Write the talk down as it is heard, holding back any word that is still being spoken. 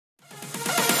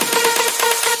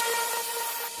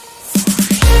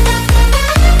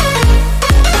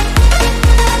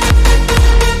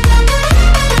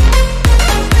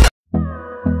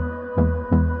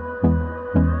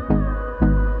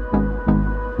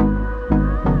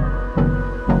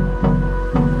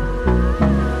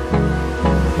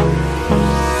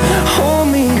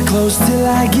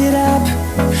I get up.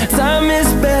 Time is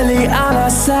barely on our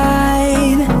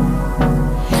side.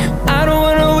 I don't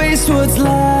wanna waste what's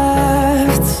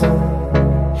left.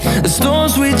 The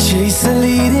storms we chase are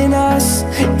leading us,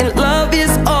 and love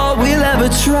is all we'll ever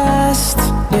trust.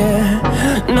 Yeah,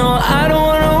 no, I don't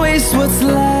wanna waste what's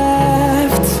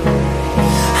left.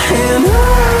 And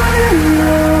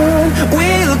on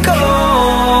we'll go,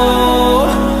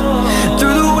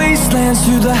 through the wastelands,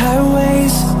 through the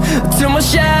highways, till my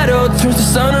shadow turns to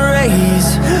sun rays.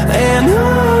 And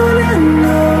on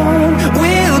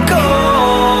we'll go,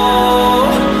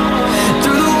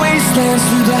 through the wastelands,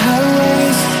 through the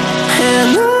highways,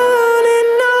 and on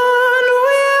we'll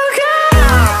go.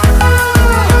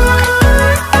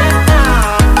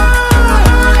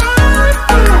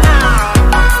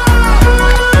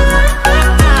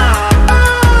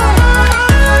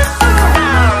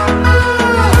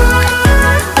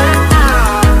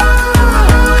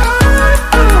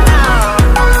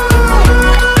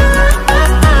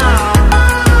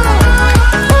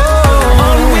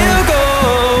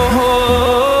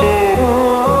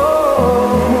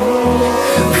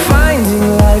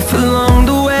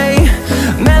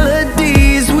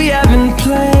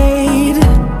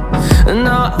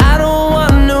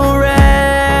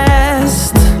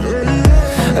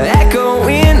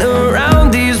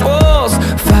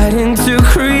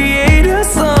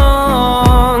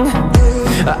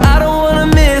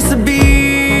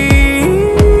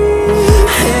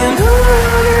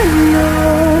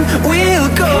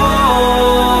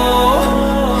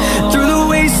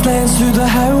 Through the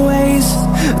highways,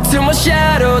 till my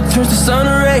shadow turns to sun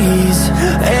rays.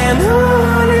 And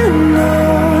on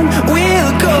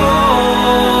we'll go,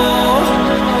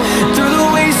 through the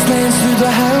wastelands, through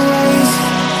the highways,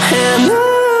 and on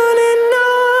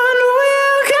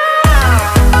we'll go.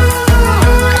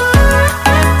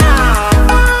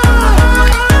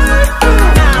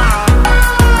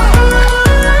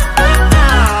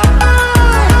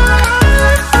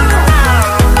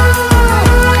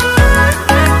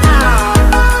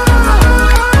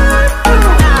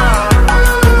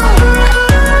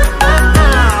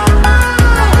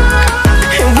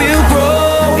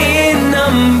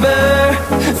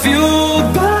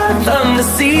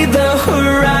 See the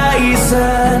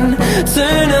horizon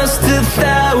turn us to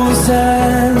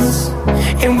thousands,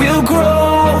 and we'll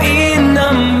grow in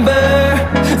number,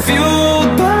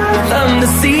 fueled by them. To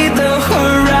see the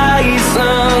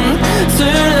horizon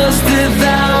turn us to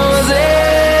thousands,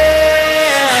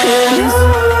 and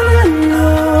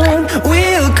on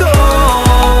we'll go,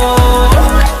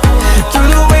 through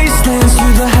the wastelands,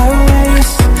 through the highways,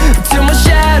 till my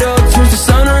shadow turns to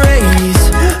sun rays.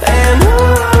 And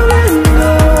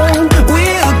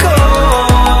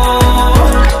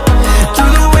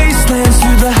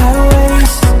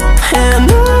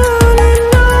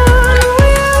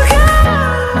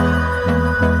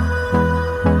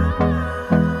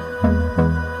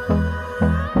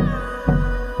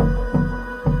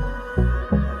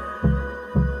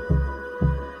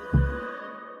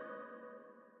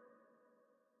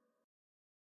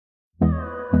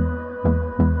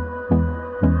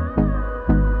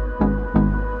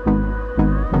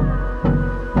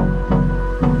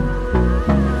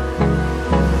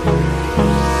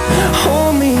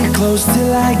close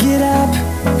till I get up.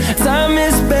 Time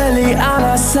is barely on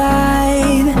our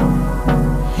side.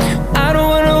 I don't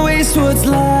wanna waste what's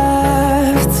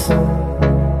left.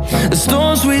 The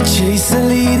storms we chase are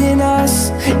leading us,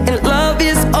 and love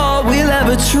is all we'll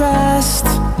ever trust.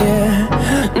 Yeah,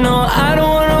 no, I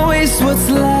don't wanna waste what's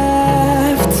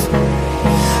left.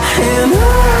 And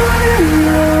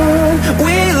on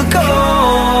we'll go,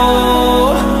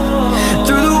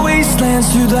 through the wastelands,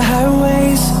 through the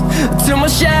highways, till my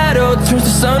shadow turns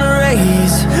to sun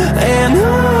rays. And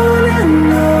on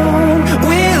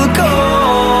we'll go,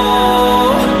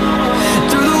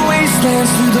 through the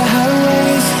wastelands, through the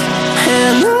highways,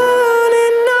 and on.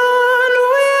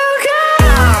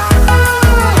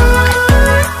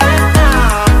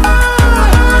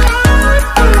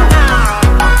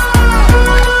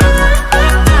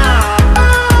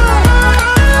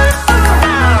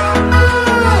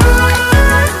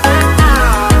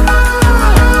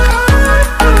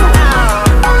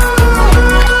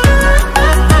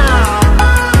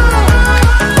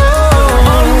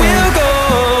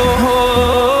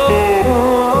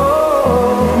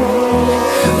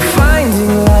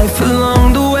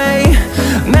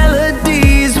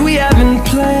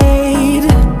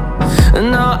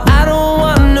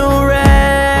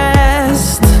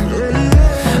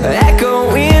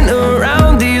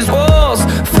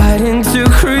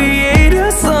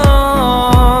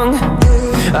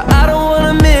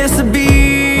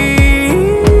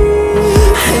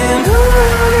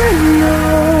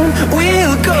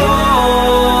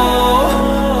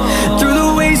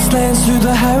 through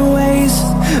the highways,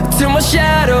 till my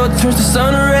shadow turns to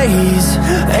sun rays.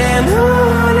 And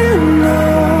on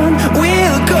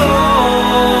we'll go,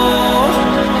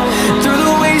 through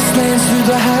the wastelands, through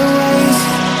the highways.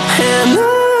 And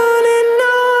on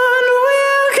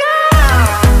we'll go.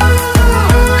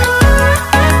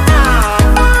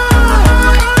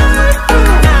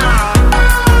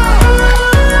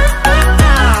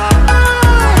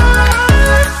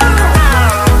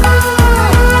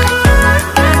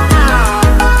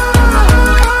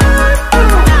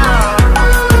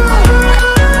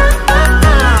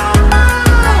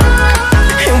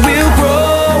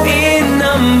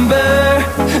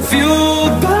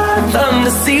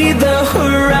 See the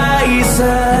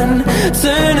horizon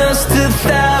turn us to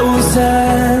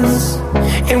thousands,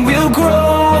 and we'll grow